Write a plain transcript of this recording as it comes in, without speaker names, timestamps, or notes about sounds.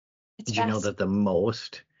It's Did you know fast. that the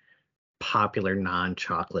most popular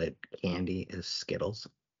non-chocolate candy is Skittles?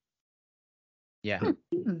 Yeah,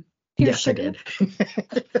 Pure Yes, sugar. I did.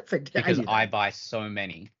 Yes, I did. because knew I that. buy so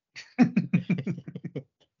many.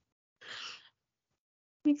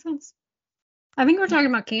 Makes sense. I think we're talking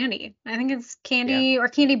about candy. I think it's candy or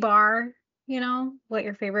candy bar. You know, what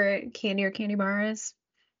your favorite candy or candy bar is.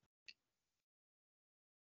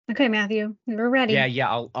 Okay, Matthew, we're ready. Yeah,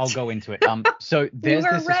 I'll go into it. So there's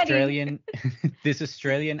were this ready.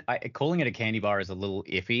 Australian, calling it a candy bar is a little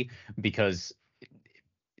iffy because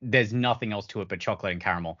there's nothing else to it but chocolate and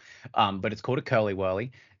caramel. But it's called a Curly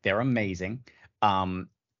Whirly. They're amazing. I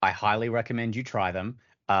highly recommend you try them.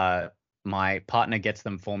 My partner gets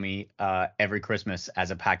them for me every Christmas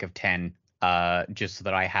as a pack of 10, just so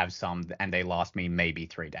that I have some, and they last me maybe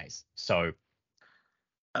 3 days. So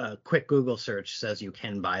A quick Google search says you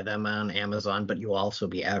can buy them on Amazon, but you'll also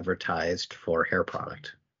be advertised for hair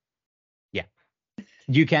product. yeah,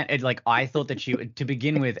 you can. I thought that to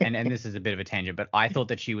begin with, and this is a bit of a tangent, but I thought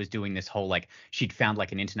that she was doing this whole she'd found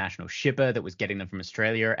an international shipper that was getting them from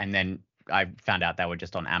Australia, and then I found out they were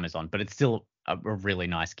just on Amazon. But it's still a really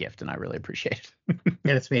nice gift, and I really appreciate it.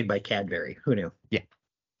 And it's made by Cadbury. Who knew? Yeah.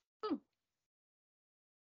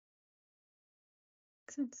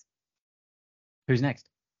 Makes sense. Who's next?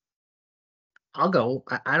 I'll go.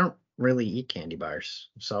 I don't really eat candy bars,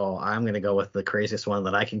 so I'm going to go with the craziest one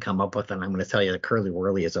that I can come up with, and I'm going to tell you the Curly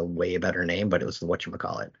Whirly is a way better name, but it was the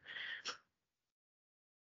whatchamacallit.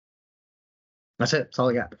 That's it. That's all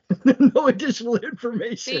I got. No additional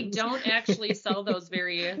information. They don't actually sell those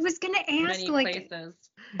very I was gonna ask, many like, places.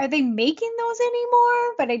 are they making those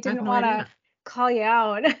anymore? But I didn't no want to idea. call you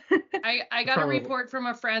out. I got Probably. a report from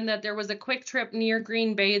a friend that there was a Quick Trip near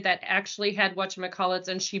Green Bay that actually had whatchamacallits,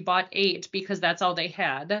 and she bought 8 because that's all they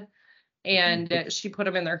had. And she put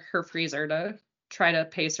them in her freezer to try to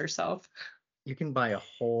pace herself. You can buy a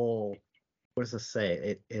whole. What does this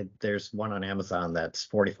say? There's one on Amazon that's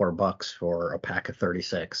 $44 for a pack of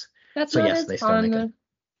 36. That's So not yes, as they still fun. make 'em.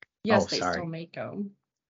 Yes, Oh, they sorry. still make them.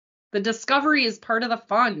 The discovery is part of the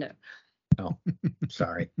fun. Oh,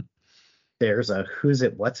 sorry. There's a Who's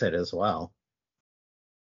It, What's It as well.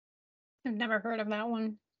 I've never heard of that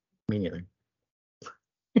one. Me neither.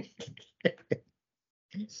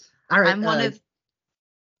 All right. I'm one of.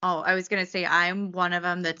 Oh, I was gonna say I'm one of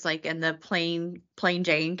them that's in the plain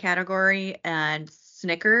Jane category, and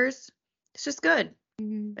Snickers. It's just good.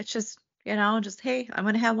 Mhm. It's just just hey, I'm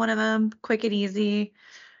gonna have one of them, quick and easy,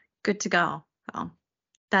 good to go. So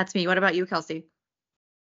that's me. What about you, Kelsey?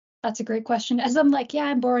 That's a great question. As I'm like, yeah,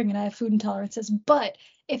 I'm boring and I have food intolerances. But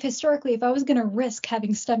if I was going to risk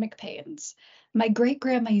having stomach pains, my great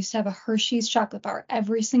grandma used to have a Hershey's chocolate bar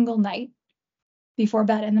every single night before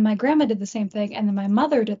bed. And then my grandma did the same thing. And then my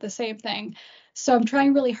mother did the same thing. So I'm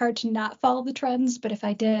trying really hard to not follow the trends. But if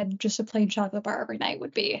I did, just a plain chocolate bar every night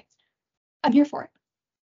I'm here for it.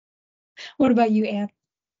 What about you, Anne?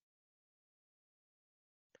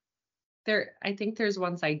 I think there's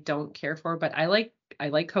ones I don't care for, but I like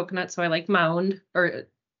coconut, so I like Mound, or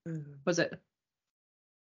was it?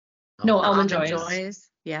 No, Almond Joys.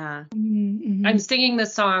 Yeah. Mm-hmm. I'm singing the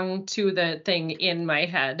song to the thing in my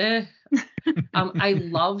head. I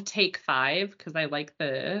love Take 5 because I like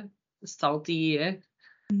the salty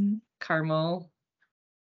caramel.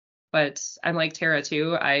 But I'm like Tara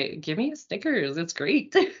too. Give me a Snickers. It's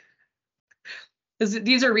great.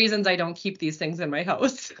 These are reasons I don't keep these things in my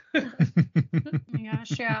house. Oh my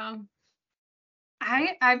gosh, yeah.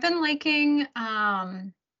 I've been liking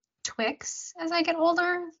Twix as I get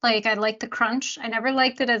older. I like the crunch. I never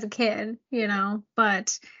liked it as a kid,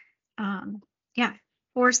 but yeah,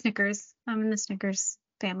 or Snickers. I'm in the Snickers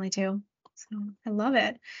family too. So I love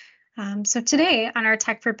it. So today on our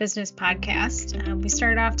Tech for Business podcast, we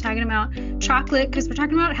started off talking about chocolate because we're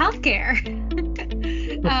talking about healthcare.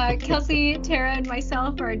 Kelsey, Tara, and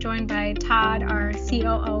myself are joined by Todd, our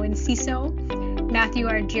COO and CISO, Matthew,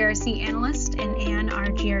 our GRC analyst, and Anne, our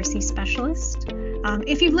GRC specialist.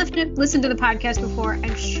 If you've listened to the podcast before,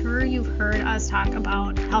 I'm sure you've heard us talk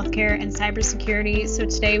about healthcare and cybersecurity. So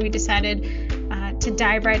today we decided to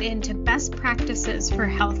dive right into best practices for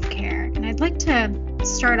healthcare. And I'd like to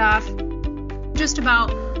start off just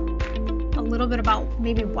about a little bit about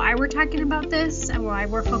maybe why we're talking about this and why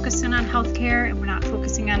we're focusing on healthcare and we're not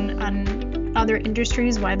focusing on other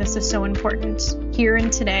industries, why this is so important here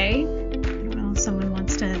and today. I don't know if someone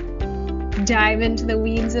wants to dive into the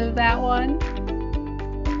weeds of that one.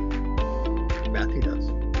 Matthew does.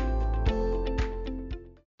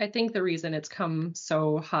 I think the reason it's come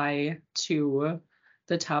so high to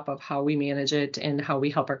the top of how we manage it and how we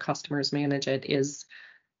help our customers manage it is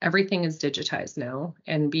everything is digitized now,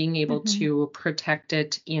 and being able to protect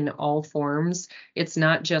it in all forms. It's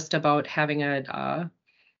not just about having a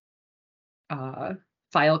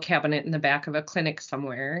file cabinet in the back of a clinic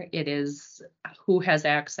somewhere. It is who has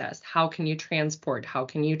access, how can you transport, how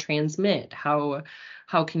can you transmit, how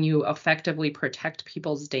can you effectively protect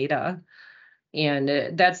people's data.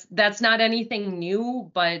 And that's not anything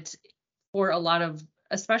new, but for a lot of,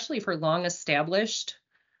 especially for long established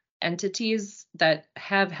entities that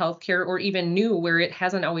have healthcare, or even new where it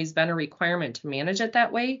hasn't always been a requirement to manage it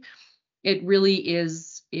that way, it really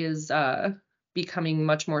is becoming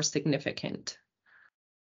much more significant.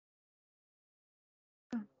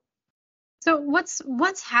 So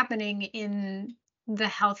what's happening in the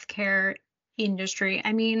healthcare industry?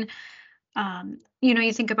 I mean,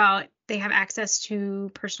 you think about, they have access to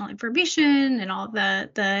personal information and all the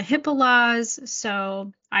HIPAA laws.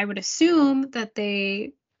 So I would assume that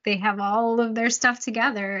they have all of their stuff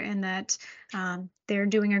together, and that they're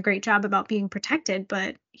doing a great job about being protected.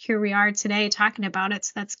 But here we are today talking about it.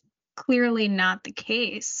 So that's clearly not the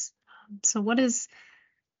case. So what is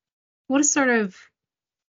sort of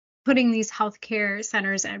putting these healthcare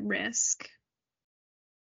centers at risk?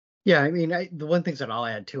 Yeah, I mean, the one thing that I'll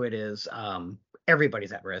add to it is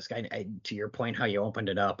everybody's at risk. To your point, how you opened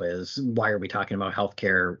it up is, why are we talking about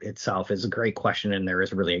healthcare itself, is a great question, and there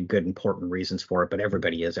is really a good, important reasons for it, but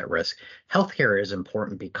everybody is at risk. Healthcare is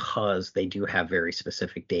important because they do have very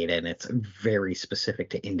specific data, and it's very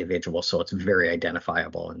specific to individuals, so it's very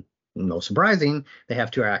identifiable. And no surprising, they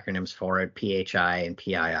have two acronyms for it, PHI and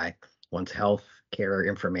PII. One's health care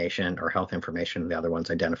information or health information, the other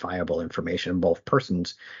one's identifiable information, both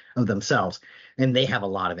persons of themselves, and they have a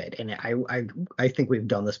lot of it. And I think we've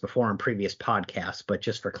done this before in previous podcasts, but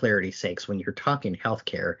just for clarity's sakes, when you're talking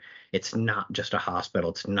healthcare, it's not just a hospital,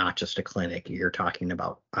 it's not just a clinic. You're talking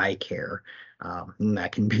about eye care.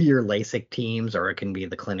 That can be your LASIK teams, or it can be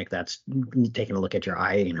the clinic that's taking a look at your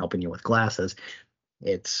eye and helping you with glasses.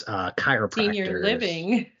 It's chiropractors.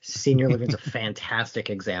 Senior living is a fantastic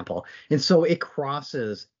example. And so it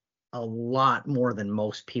crosses a lot more than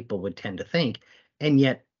most people would tend to think. And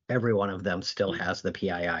yet every one of them still has the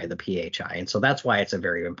PII, the PHI. And so that's why it's a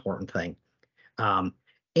very important thing. And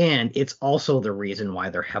it's also the reason why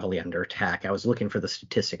they're heavily under attack. I was looking for the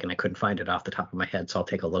statistic and I couldn't find it off the top of my head, so I'll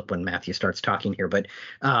take a look when Matthew starts talking here. But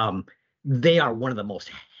they are one of the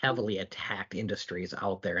most heavily attacked industries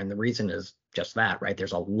out there. And the reason is just that, right?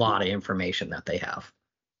 There's a lot of information that they have.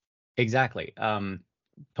 Exactly. They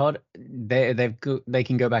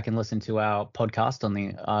can go back and listen to our podcast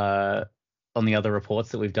on the other reports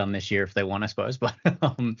that we've done this year if they want, I suppose. But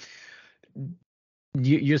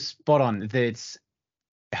you're spot on. That's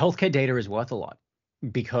healthcare data is worth a lot,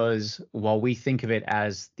 because while we think of it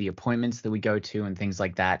as the appointments that we go to and things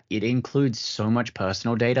like that, it includes so much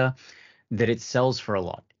personal data that it sells for a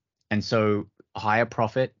lot. And so higher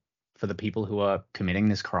profit for the people who are committing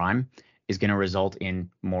this crime is going to result in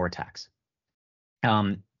more attacks.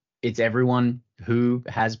 It's everyone who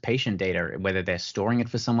has patient data, whether they're storing it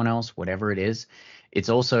for someone else, whatever it is. It's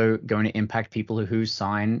also going to impact people who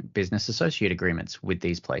sign business associate agreements with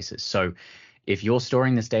these places. So if you're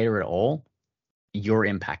storing this data at all, you're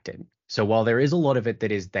impacted. So while there is a lot of it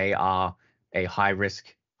that is they are a high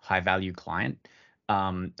risk, high value client,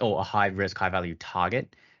 or a high risk, high value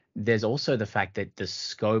target, there's also the fact that the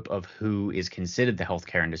scope of who is considered the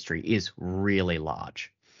healthcare industry is really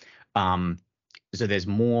large. So there's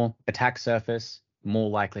more attack surface, more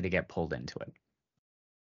likely to get pulled into it.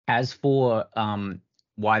 As for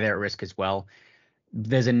why they're at risk as well,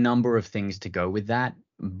 there's a number of things to go with that,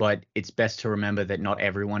 but it's best to remember that not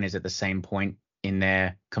everyone is at the same point in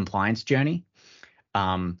their compliance journey,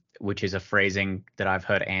 which is a phrasing that I've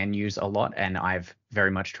heard Anne use a lot, and I've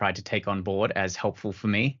very much tried to take on board as helpful for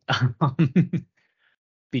me.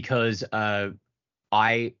 Because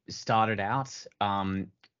I started out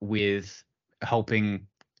with helping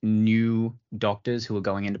new doctors who were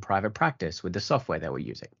going into private practice with the software they were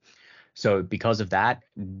using. So because of that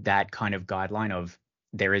kind of guideline of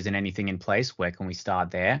there isn't anything in place, where can we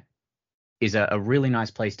start there, is a really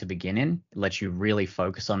nice place to begin in. It lets you really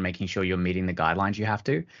focus on making sure you're meeting the guidelines you have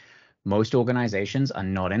to. Most organizations are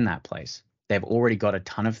not in that place. They've already got a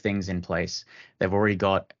ton of things in place. They've already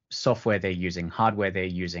got software they're using, hardware they're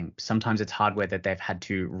using. Sometimes it's hardware that they've had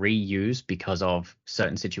to reuse because of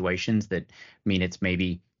certain situations that mean it's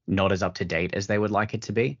maybe not as up to date as they would like it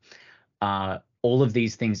to be. All of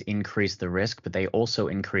these things increase the risk, but they also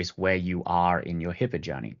increase where you are in your HIPAA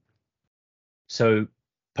journey. So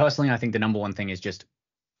personally, I think the number one thing is just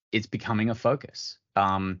it's becoming a focus.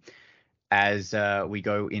 As we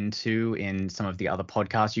go into in some of the other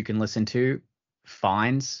podcasts you can listen to,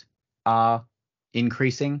 fines are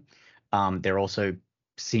increasing. They're also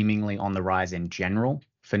seemingly on the rise in general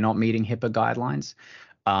for not meeting HIPAA guidelines.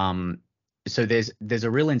 So there's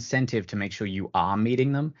a real incentive to make sure you are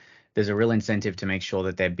meeting them. There's a real incentive to make sure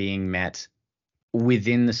that they're being met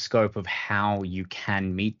within the scope of how you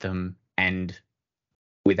can meet them, and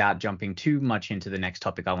without jumping too much into the next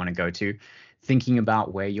topic I want to go to, thinking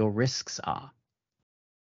about where your risks are.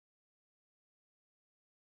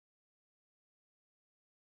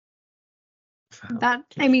 That,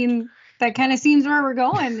 I mean, that kind of seems where we're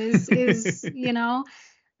going is you know,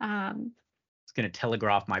 It's going to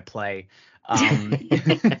telegraph my play.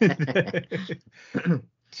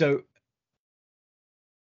 So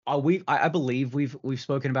I believe we've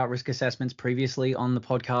spoken about risk assessments previously on the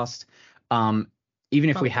podcast. Even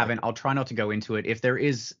if we haven't, I'll try not to go into it. If there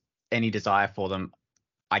is any desire for them,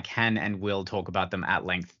 I can and will talk about them at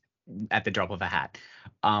length at the drop of a hat.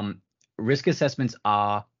 Risk assessments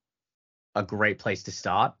are a great place to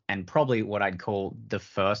start, and probably what I'd call the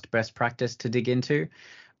first best practice to dig into.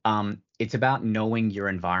 It's about knowing your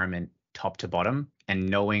environment top to bottom, and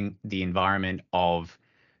knowing the environment of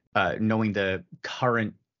knowing the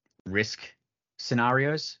current risk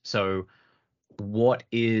scenarios. So what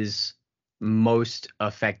is most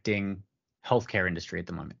affecting healthcare industry at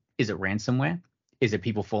the moment? Is it ransomware? Is it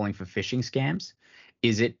people falling for phishing scams?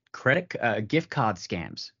 Is it gift card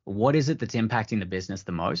scams? What is it that's impacting the business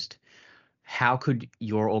the most? How could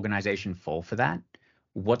your organization fall for that?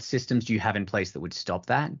 What systems do you have in place that would stop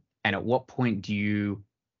that? And at what point do you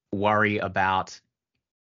worry about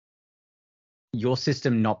your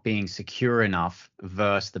system not being secure enough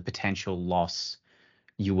versus the potential loss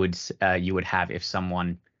you would have if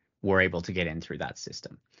someone were able to get in through that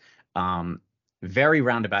system? Very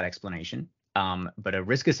roundabout explanation, but a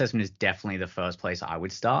risk assessment is definitely the first place I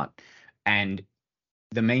would start. And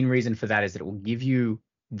the main reason for that is that it will give you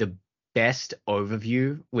the best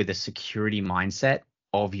overview with a security mindset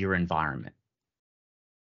of your environment.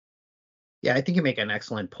 Yeah, I think you make an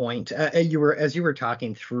excellent point. As you were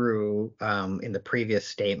talking through in the previous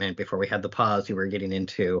statement before we had the pause, you were getting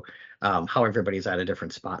into how everybody's at a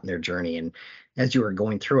different spot in their journey. And as you were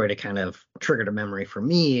going through it, it kind of triggered a memory for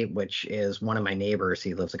me, which is one of my neighbors.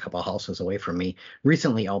 He lives a couple of houses away from me.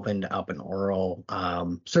 Recently opened up an oral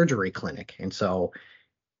surgery clinic, and so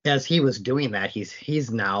as he was doing that, he's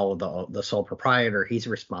now the sole proprietor. He's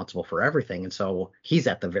responsible for everything, and so he's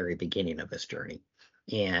at the very beginning of his journey.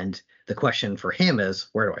 And the question for him is,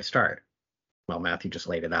 where do I start? Well, Matthew just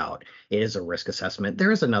laid it out. It is a risk assessment.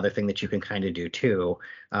 There is another thing that you can kind of do too.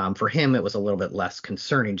 For him, it was a little bit less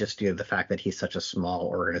concerning just due to the fact that he's such a small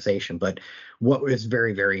organization. But what is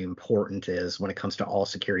very, very important is when it comes to all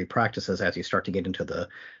security practices, as you start to get into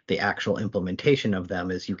the actual implementation of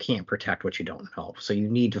them, is you can't protect what you don't know. So you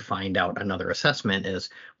need to find out. Another assessment is,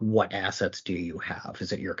 what assets do you have?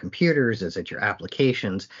 Is it your computers? Is it your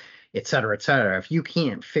applications, et cetera, et cetera? If you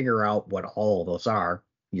can't figure out what all of those are,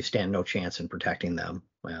 you stand no chance in protecting them.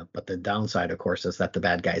 But the downside, of course, is that the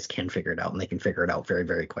bad guys can figure it out, and they can figure it out very,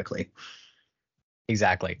 very quickly.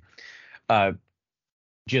 Exactly.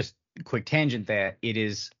 Just quick tangent there. It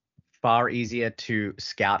is far easier to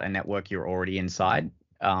scout a network you're already inside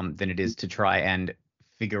than it is to try and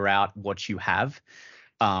figure out what you have.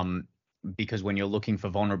 Because when you're looking for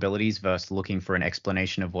vulnerabilities versus looking for an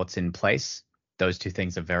explanation of what's in place, those two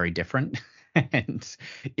things are very different. And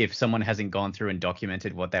if someone hasn't gone through and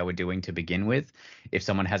documented what they were doing to begin with, if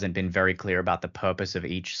someone hasn't been very clear about the purpose of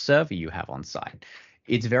each server you have on site,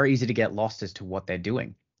 it's very easy to get lost as to what they're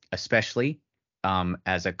doing, especially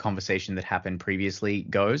as a conversation that happened previously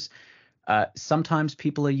goes. Sometimes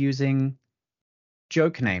people are using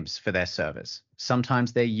joke names for their servers.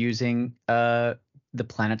 Sometimes they're using the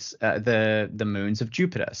planets, the moons of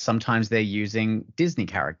Jupiter. Sometimes they're using Disney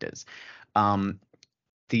characters.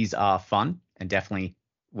 These are fun, and definitely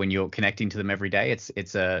when you're connecting to them every day,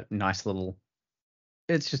 it's a nice little,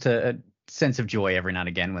 it's just a sense of joy every now and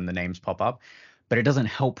again when the names pop up. But it doesn't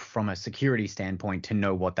help from a security standpoint to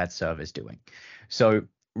know what that server is doing. So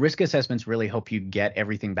risk assessments really help you get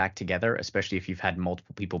everything back together, especially if you've had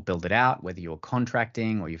multiple people build it out, whether you're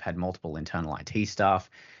contracting or you've had multiple internal IT staff.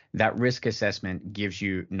 That risk assessment gives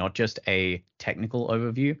you not just a technical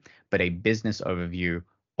overview, but a business overview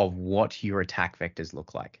of what your attack vectors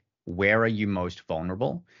look like. Where are you most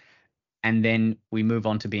vulnerable? And then we move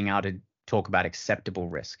on to being able to talk about acceptable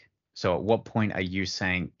risk. So at what point are you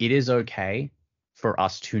saying it is okay for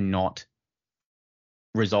us to not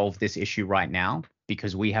resolve this issue right now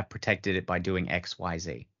because we have protected it by doing X, Y,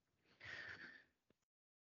 Z?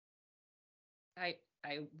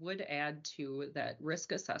 I would add to that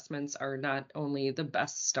risk assessments are not only the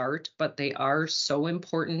best start, but they are so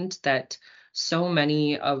important that so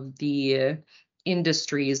many of the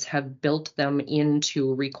industries have built them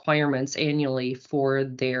into requirements annually for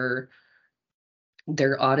their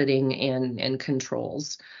auditing and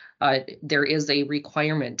controls. There is a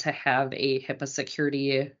requirement to have a HIPAA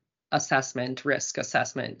security assessment, risk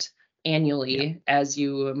assessment annually as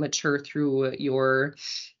you mature through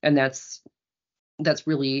and that's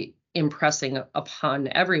really impressing upon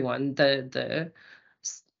everyone the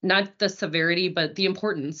not the severity, but the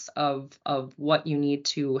importance of what you need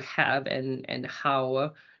to have and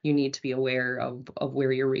how you need to be aware of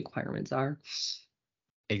where your requirements are.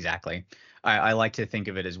 Exactly. I like to think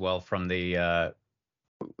of it as well from the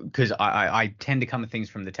because I tend to come at things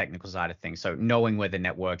from the technical side of things. So knowing where the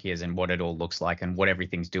network is and what it all looks like and what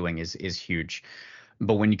everything's doing is huge.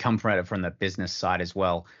 But when you come from it from the business side as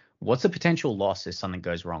well, what's the potential loss if something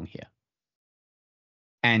goes wrong here?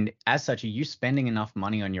 And as such, are you spending enough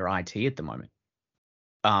money on your IT at the moment?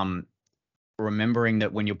 Remembering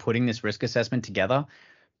that when you're putting this risk assessment together,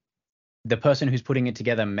 the person who's putting it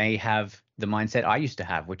together may have the mindset I used to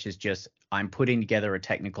have, which is just I'm putting together a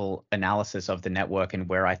technical analysis of the network and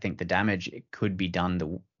where I think the damage could be done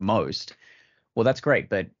the most. Well, that's great,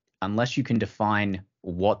 but unless you can define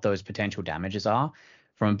what those potential damages are,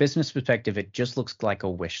 from a business perspective, it just looks like a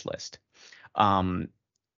wish list.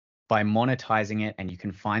 By monetizing it, and you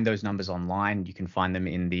can find those numbers online, you can find them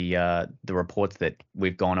in the reports that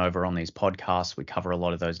we've gone over on these podcasts. We cover a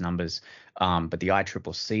lot of those numbers, but the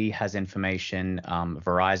ICCC has information.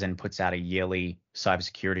 Verizon puts out a yearly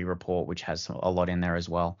cybersecurity report, which has a lot in there as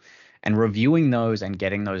well. And reviewing those and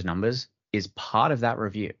getting those numbers is part of that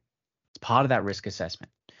review. It's part of that risk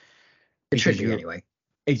assessment. It should be anyway.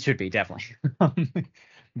 It should be, definitely.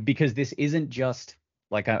 Because this isn't just,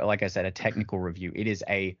 like I said, a technical review. It is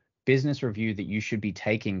a business review that you should be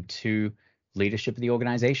taking to leadership of the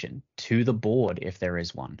organization, to the board if there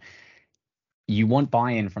is one. You want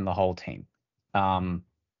buy-in from the whole team.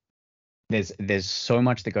 There's so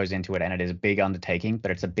much that goes into it, and it is a big undertaking,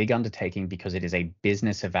 but it's a big undertaking because it is a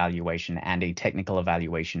business evaluation and a technical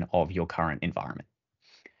evaluation of your current environment.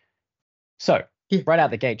 So right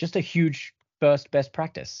out the gate, just a huge first best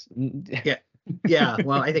practice. Yeah,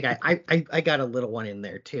 well, I think I got a little one in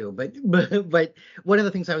there too, but one of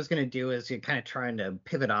the things I was going to do is you're kind of trying to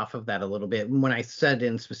pivot off of that a little bit. When I said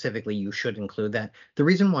in specifically you should include that, the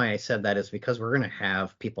reason why I said that is because we're going to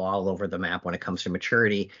have people all over the map when it comes to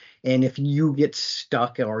maturity, and if you get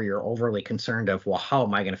stuck or you're overly concerned of, well, how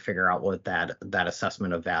am I going to figure out what that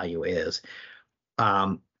assessment of value is?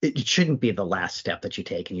 It shouldn't be the last step that you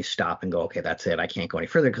take and you stop and go, okay, that's it. I can't go any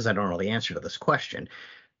further because I don't know the answer to this question.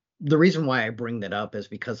 The reason why I bring that up is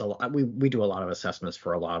because we do a lot of assessments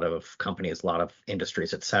for a lot of companies, a lot of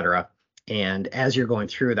industries, et cetera. And as you're going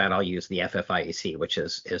through that, I'll use the FFIEC, which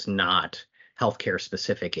is not healthcare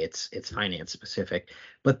specific, it's finance specific.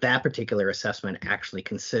 But that particular assessment actually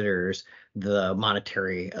considers the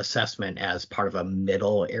monetary assessment as part of a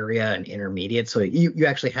middle area and intermediate. So you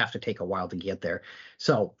actually have to take a while to get there.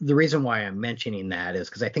 So the reason why I'm mentioning that is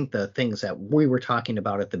because I think the things that we were talking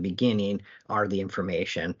about at the beginning are the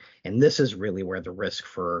information. And this is really where the risk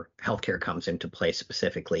for healthcare comes into play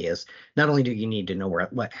specifically, is not only do you need to know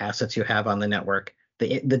what assets you have on the network,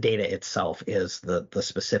 the data itself is the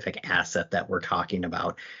specific asset that we're talking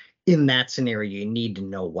about. In that scenario, you need to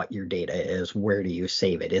know what your data is. Where do you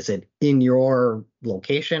save it? Is it in your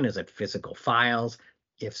location? Is it physical files?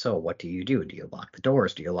 If so, what do you do? Do you lock the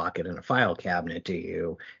doors? Do you lock it in a file cabinet? Do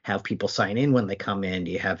you have people sign in when they come in?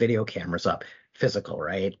 Do you have video cameras up? Physical,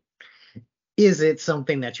 right? Is it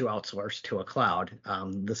something that you outsource to a cloud?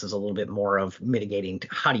 This is a little bit more of mitigating.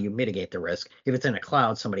 How do you mitigate the risk? If it's in a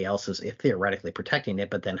cloud, somebody else is theoretically protecting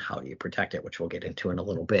it, but then how do you protect it, which we'll get into in a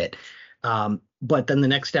little bit. But then the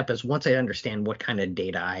next step is, once I understand what kind of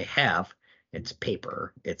data I have, it's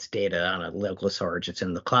paper, it's data on a local storage, it's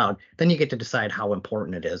in the cloud, then you get to decide how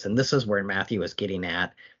important it is. And this is where Matthew is getting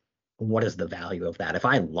at. What is the value of that? If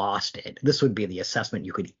I lost it, this would be the assessment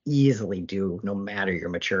you could easily do no matter your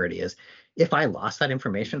maturity is. If I lost that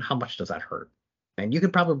information, how much does that hurt? And you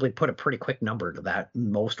could probably put a pretty quick number to that,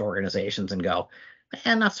 most organizations, and go,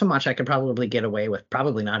 and not so much. I could probably get away with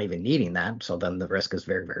probably not even needing that. So then the risk is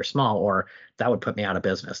very, very small, or that would put me out of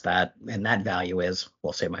business. And that value is,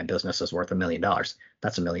 we'll say my business is worth $1 million.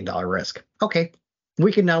 That's $1 million risk. Okay,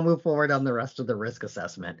 we can now move forward on the rest of the risk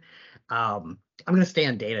assessment. I'm going to stay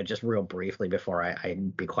on data just real briefly before I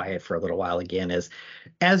be quiet for a little while again, is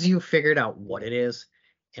as you figured out what it is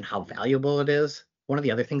and how valuable it is, one of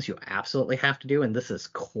the other things you absolutely have to do, and this is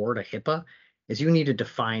core to HIPAA, is you need to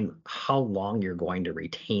define how long you're going to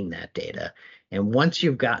retain that data. And once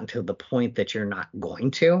you've gotten to the point that you're not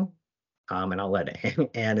going to, and I'll let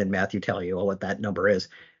Ann and Matthew tell you what that number is,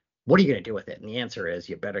 what are you going to do with it? And the answer is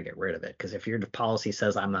you better get rid of it, because if your policy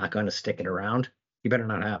says I'm not going to stick it around, you better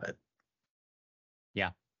not have it.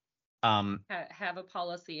 Yeah. Have a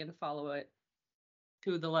policy and follow it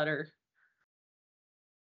to the letter.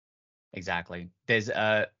 Exactly. There's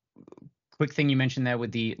a quick thing you mentioned there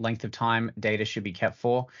with the length of time data should be kept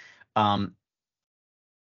for.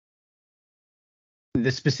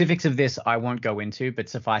 The specifics of this I won't go into, but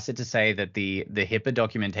suffice it to say that the HIPAA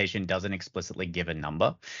documentation doesn't explicitly give a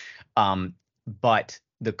number, but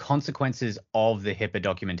the consequences of the HIPAA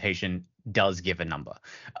documentation does give a number.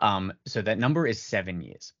 So that number is 7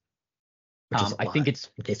 years. Which is a lot. I think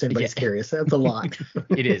it's, in case anybody's curious, that's a lot.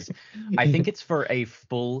 It is. I think it's for a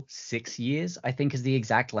full 6 years, I think is the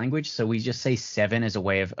exact language. So we just say 7 as a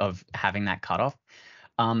way of having that cutoff.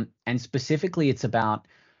 And specifically, it's about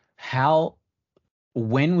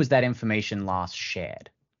when was that information last shared?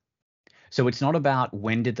 So it's not about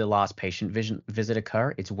when did the last patient visit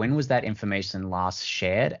occur. It's when was that information last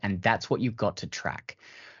shared, and that's what you've got to track.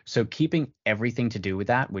 So keeping everything to do with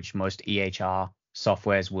that, which most EHR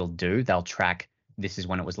softwares will do, they'll track this is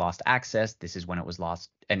when it was last accessed, this is when it was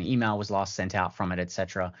an email was last sent out from it,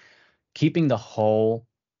 etc. Keeping the whole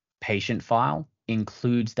patient file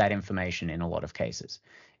includes that information in a lot of cases.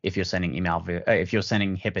 If you're sending if you're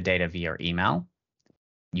sending HIPAA data via email,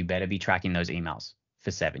 you better be tracking those emails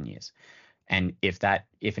for 7 years. And if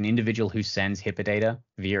an individual who sends HIPAA data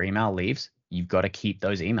via email leaves, you've got to keep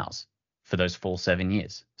those emails for those full 7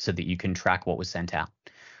 years so that you can track what was sent out.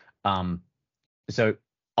 So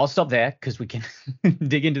I'll stop there because we can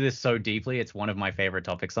dig into this so deeply. It's one of my favorite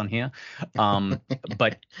topics on here.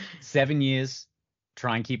 But 7 years,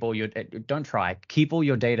 keep all your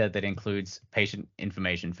data that includes patient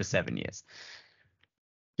information for 7 years.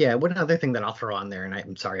 Yeah, one other thing that I'll throw on there, and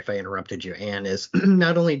I'm sorry if I interrupted you, Anne, is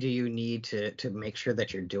not only do you need to make sure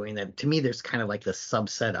that you're doing that, to me, there's kind of like the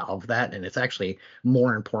subset of that, and it's actually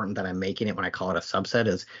more important that I'm making it when I call it a subset,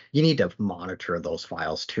 is you need to monitor those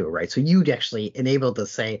files too, right? So you'd actually enable to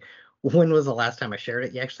say, when was the last time I shared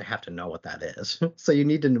it? You actually have to know what that is. So you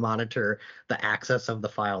need to monitor the access of the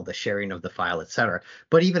file, the sharing of the file, et cetera.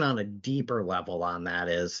 But even on a deeper level on that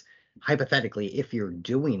is, hypothetically, if you're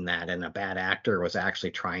doing that and a bad actor was actually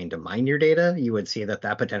trying to mine your data, you would see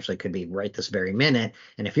that potentially could be right this very minute.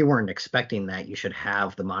 And if you weren't expecting that, you should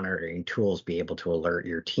have the monitoring tools be able to alert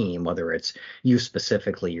your team, whether it's you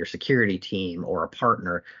specifically, your security team, or a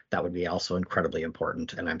partner. That would be also incredibly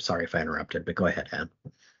important. And I'm sorry if I interrupted, but go ahead, Anne.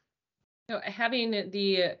 So having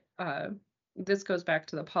this goes back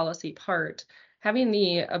to the policy part, having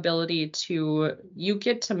the ability you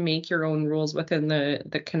get to make your own rules within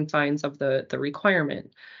the confines of the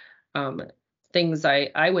requirement. Things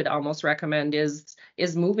I would almost recommend is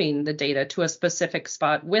moving the data to a specific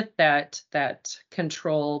spot with that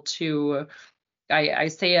control to, I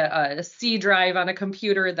say a C drive on a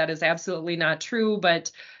computer. That is absolutely not true.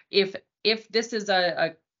 But if this is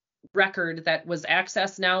a record that was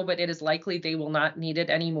accessed now, but it is likely they will not need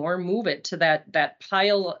it anymore, move it to that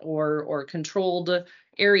pile or controlled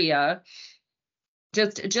area.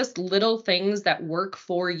 Just little things that work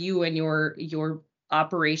for you and your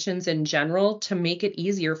operations in general to make it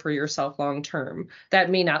easier for yourself long term.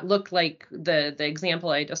 That may not look like the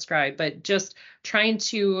example I described, but just trying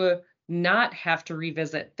to not have to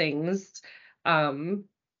revisit things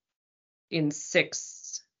in 6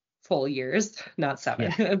 full years, not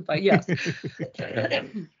 7, yeah. But yes.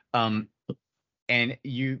 And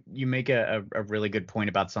you make a really good point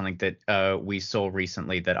about something that we saw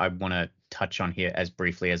recently that I want to touch on here as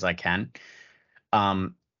briefly as I can.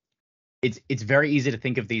 It's very easy to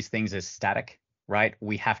think of these things as static, right?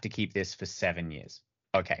 We have to keep this for 7 years.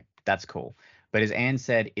 Okay, that's cool. But as Anne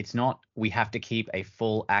said, it's not we have to keep a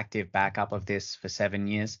full active backup of this for 7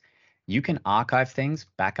 years. You can archive things,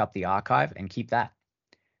 back up the archive, and keep that.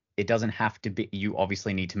 It doesn't have to be, you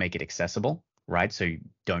obviously need to make it accessible, right? So you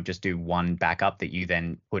don't just do one backup that you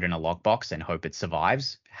then put in a lockbox and hope it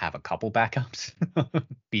survives. Have a couple backups,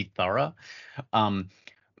 be thorough.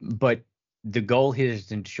 But the goal here is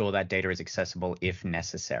to ensure that data is accessible if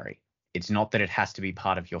necessary. It's not that it has to be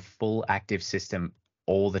part of your full active system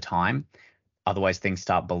all the time. Otherwise, things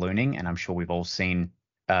start ballooning. And I'm sure we've all seen,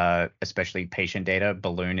 especially patient data,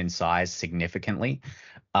 balloon in size significantly.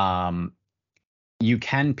 You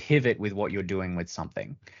can pivot with what you're doing with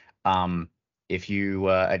something. If you,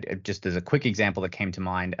 just as a quick example that came to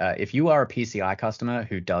mind, if you are a PCI customer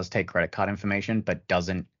who does take credit card information but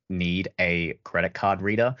doesn't need a credit card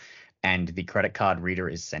reader, and the credit card reader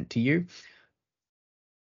is sent to you,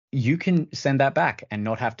 you can send that back and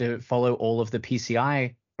not have to follow all of the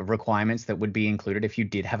PCI requirements that would be included if you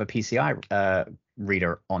did have a PCI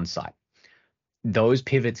reader on site. Those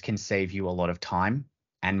pivots can save you a lot of time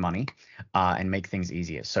and money and make things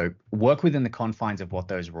easier. So work within the confines of what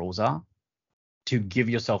those rules are to give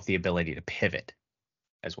yourself the ability to pivot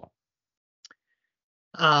as well.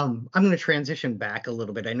 I'm going to transition back a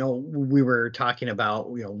little bit. I know we were talking about,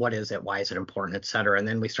 what is it, why is it important, et cetera. And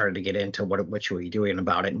then we started to get into what should we be doing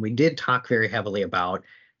about it. And we did talk very heavily about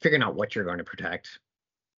figuring out what you're going to protect,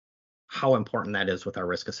 how important that is with our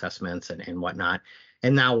risk assessments and whatnot.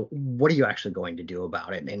 And now, what are you actually going to do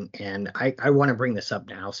about it? And I want to bring this up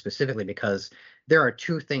now specifically because there are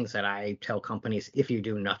two things that I tell companies, if you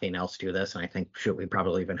do nothing else, do this. And I think, we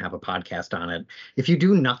probably even have a podcast on it. If you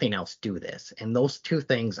do nothing else, do this. And those two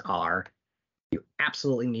things are, you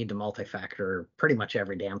absolutely need to multi-factor pretty much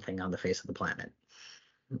every damn thing on the face of the planet.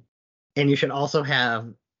 And you should also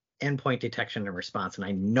have endpoint detection and response. And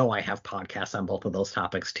I know I have podcasts on both of those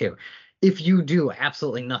topics too. If you do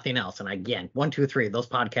absolutely nothing else, and again, 1, 2, 3, those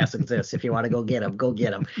podcasts exist. If you want to go get them, go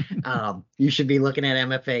get them. You should be looking at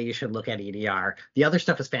MFA. You should look at EDR. The other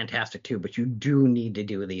stuff is fantastic too, but you do need to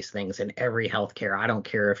do these things in every healthcare. I don't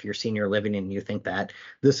care if you're senior living and you think that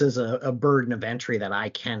this is a burden of entry that I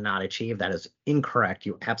cannot achieve. That is incorrect.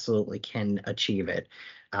 You absolutely can achieve it.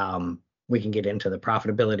 We can get into the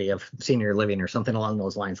profitability of senior living or something along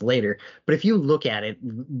those lines later. But if you look at it,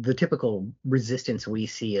 the typical resistance we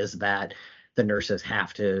see is that the nurses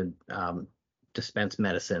have to dispense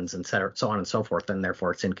medicines and so on and so forth, and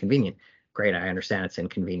therefore it's inconvenient. Great, I understand it's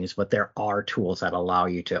inconvenience, but there are tools that allow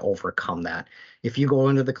you to overcome that. If you go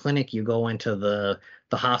into the clinic, you go into the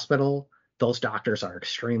hospital, those doctors are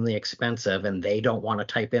extremely expensive and they don't want to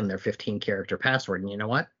type in their 15-character password. And you know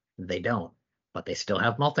what? They don't. But they still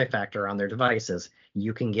have multi-factor on their devices.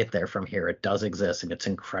 You can get there from here. It does exist, and it's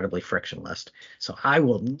incredibly frictionless. So I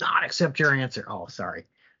will not accept your answer. Oh, sorry.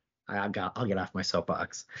 I'll get off my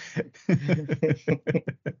soapbox.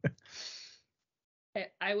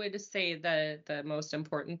 I would say the most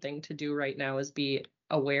important thing to do right now is be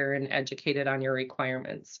aware and educated on your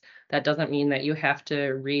requirements. That doesn't mean that you have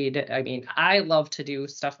to read. I mean, I love to do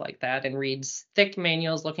stuff like that and read thick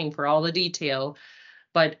manuals looking for all the detail.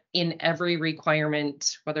 But in every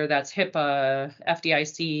requirement, whether that's HIPAA,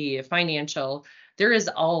 FDIC, financial, there is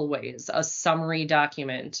always a summary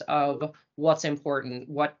document of what's important,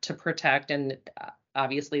 what to protect. And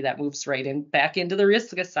obviously that moves right in back into the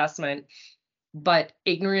risk assessment. But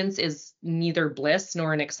ignorance is neither bliss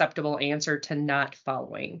nor an acceptable answer to not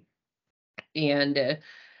following. And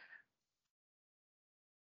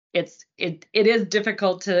it is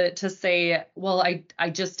difficult to say, well, I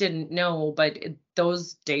just didn't know, but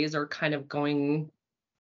those days are kind of going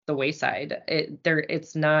the wayside.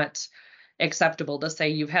 It's not acceptable to say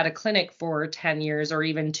you've had a clinic for 10 years or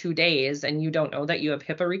even 2 days and you don't know that you have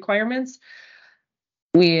HIPAA requirements.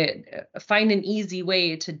 We find an easy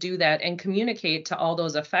way to do that and communicate to all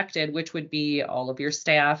those affected, which would be all of your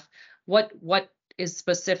staff, what is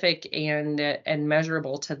specific and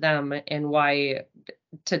measurable to them, and why,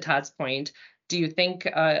 to Todd's point, do you think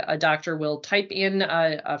a doctor will type in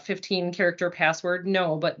a 15-character password?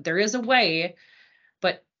 No, but there is a way.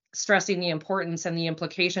 But stressing the importance and the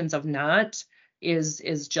implications of not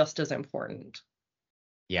is just as important.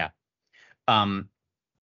 Yeah.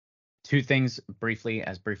 Two things briefly,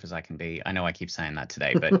 as brief as I can be. I know I keep saying that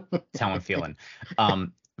today, but it's how I'm feeling.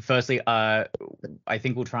 Firstly, I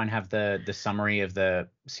think we'll try and have the summary of the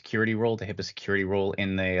security rule, the HIPAA security rule,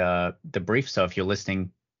 in the brief. So if you're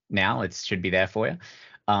listening now, it should be there for you.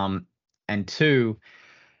 And two,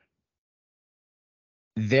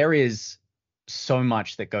 there is so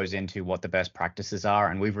much that goes into what the best practices are,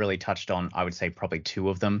 and we've really touched on, I would say, probably two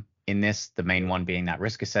of them in this. The main one being that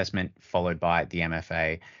risk assessment, followed by the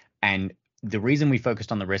MFA. And the reason we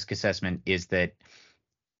focused on the risk assessment is that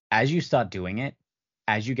as you start doing it,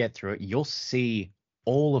 as you get through it, you'll see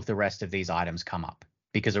all of the rest of these items come up,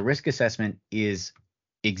 because a risk assessment is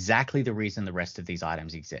exactly the reason the rest of these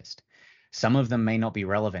items exist. Some of them may not be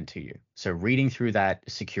relevant to you. So reading through that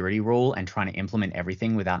security rule and trying to implement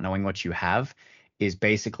everything without knowing what you have is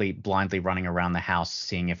basically blindly running around the house,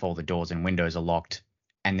 seeing if all the doors and windows are locked,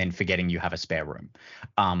 and then forgetting you have a spare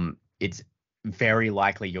room. It's very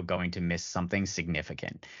likely you're going to miss something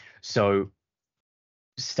significant. So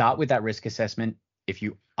start with that risk assessment. If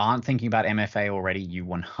you aren't thinking about MFA already, you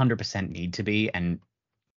 100% need to be, and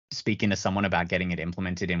speaking to someone about getting it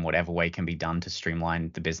implemented in whatever way can be done to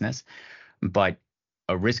streamline the business. But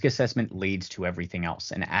a risk assessment leads to everything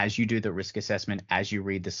else. And as you do the risk assessment, as you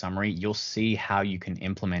read the summary, you'll see how you can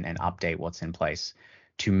implement and update what's in place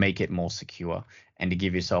to make it more secure and to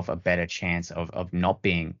give yourself a better chance of not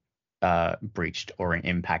being breached or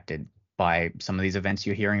impacted by some of these events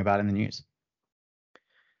you're hearing about in the news.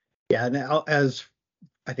 Yeah, now as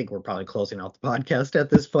I think we're probably closing out the podcast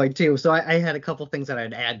at this point too. So I had a couple things that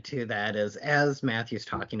I'd add to that is, as Matthew's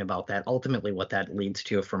talking about that, ultimately what that leads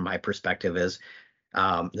to from my perspective is,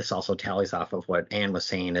 this also tallies off of what Anne was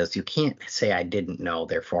saying, is you can't say I didn't know,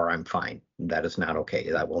 therefore I'm fine. That is not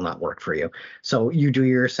okay. That will not work for you. So you do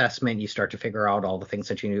your assessment, you start to figure out all the things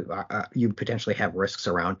that you potentially have risks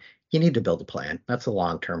around. You need to build a plan. That's a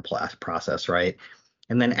long-term process, right?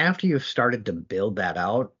 And then after you've started to build that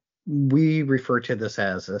out, we refer to this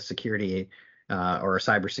as a security or a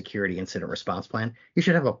cybersecurity incident response plan. You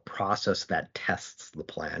should have a process that tests the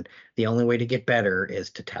plan. The only way to get better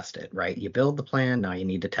is to test it, right? You build the plan, now you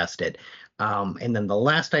need to test it. And then the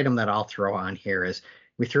last item that I'll throw on here is,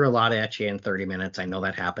 we threw a lot at you in 30 minutes. I know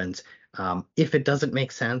that happens. If it doesn't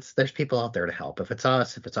make sense, there's people out there to help. If it's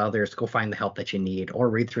us, if it's others, go find the help that you need,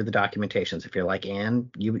 or read through the documentations. If you're like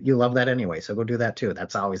Anne, you love that anyway, so go do that too.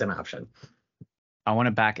 That's always an option. I want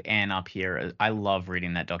to back Anne up here. I love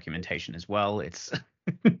reading that documentation as well. It's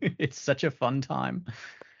it's such a fun time,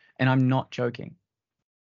 and I'm not joking.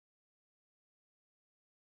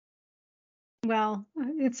 Well,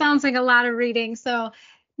 it sounds like a lot of reading, so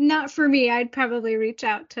not for me. I'd probably reach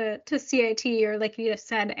out to CIT, or like you just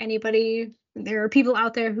said, anybody. There are people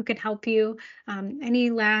out there who can help you.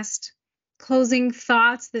 Any last closing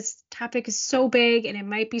thoughts? This topic is so big, and it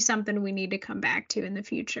might be something we need to come back to in the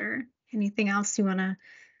future. Anything else you want to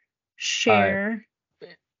share?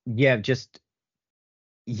 Yeah, just,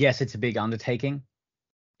 yes, it's a big undertaking.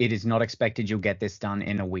 It is not expected you'll get this done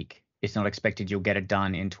in a week. It's not expected you'll get it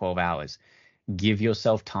done in 12 hours. Give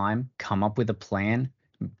yourself time, come up with a plan,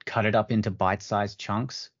 cut it up into bite-sized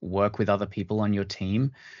chunks, work with other people on your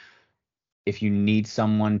team. If you need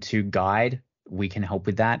someone to guide, we can help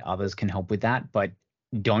with that. Others can help with that, but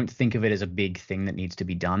don't think of it as a big thing that needs to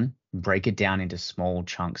be done. Break it down into small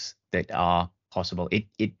chunks that are possible.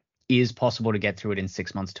 It is possible to get through it in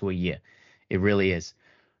 6 months to a year. It really is.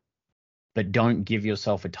 But don't give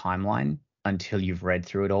yourself a timeline until you've read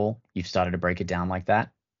through it all. You've started to break it down like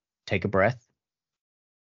that. Take a breath.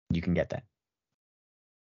 You can get there.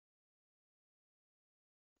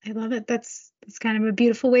 I love it. That's kind of a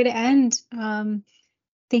beautiful way to end.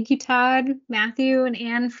 Thank you, Todd, Matthew, and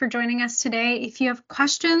Anne for joining us today. If you have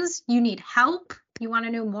questions, you need help, you want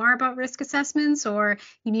to know more about risk assessments, or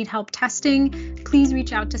you need help testing, please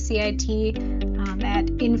reach out to CIT at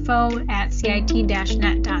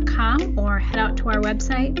info@cit-net.com, or head out to our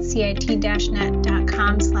website,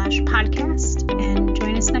 cit-net.com/podcast, and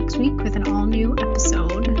join us next week with an all-new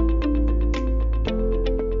episode.